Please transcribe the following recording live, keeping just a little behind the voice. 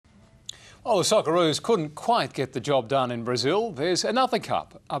Oh, the Socceroos couldn't quite get the job done in Brazil. There's another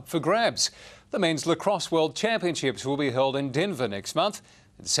cup up for grabs. The Men's Lacrosse World Championships will be held in Denver next month,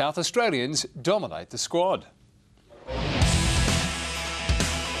 and South Australians dominate the squad.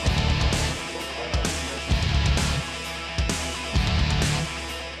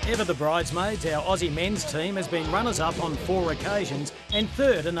 Ever the bridesmaids, our Aussie men's team has been runners-up on 4 occasions and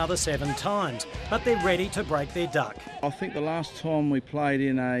third another 7 times, but they're ready to break their duck. I think the last time we played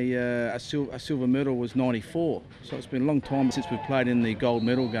in a silver medal was '94, so it's been a long time since we've played in the gold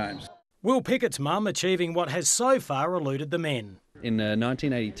medal games. Will Pickett's mum achieving what has so far eluded the men. In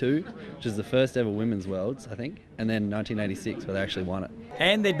 1982, which is the first ever Women's Worlds, I think, and then 1986 where they actually won it.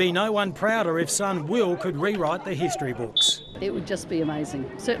 And there'd be no one prouder if son Will could rewrite the history books. It would just be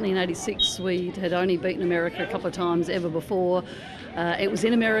amazing. Certainly in '86 we had only beaten America a couple of times ever before. It was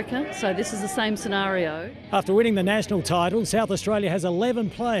in America, so this is the same scenario. After winning the national title, South Australia has 11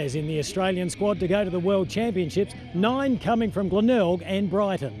 players in the Australian squad to go to the World Championships, 9 coming from Glenelg and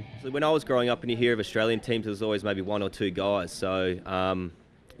Brighton. When I was growing up and you hear of Australian teams, there was always maybe 1 or 2 guys, so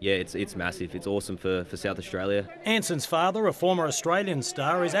yeah, it's massive. It's awesome for South Australia. Anson's father, a former Australian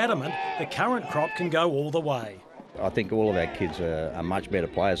star, is adamant the current crop can go all the way. I think all of our kids are much better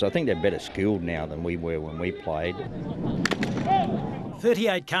players. I think they're better skilled now than we were when we played.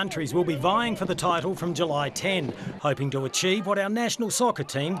 38 countries will be vying for the title from July 10, hoping to achieve what our national soccer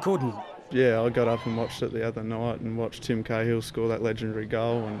team couldn't. Yeah, I got up and watched it the other night and watched Tim Cahill score that legendary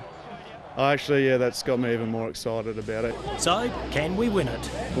goal, and that's got me even more excited about it. So, can we win it?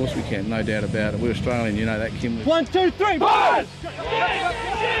 Of course we can, no doubt about it. We're Australian, you know that, Kim. 1, 2, 3, 5!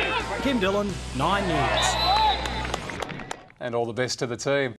 Kim Dillon, 9 News. And all the best to the team.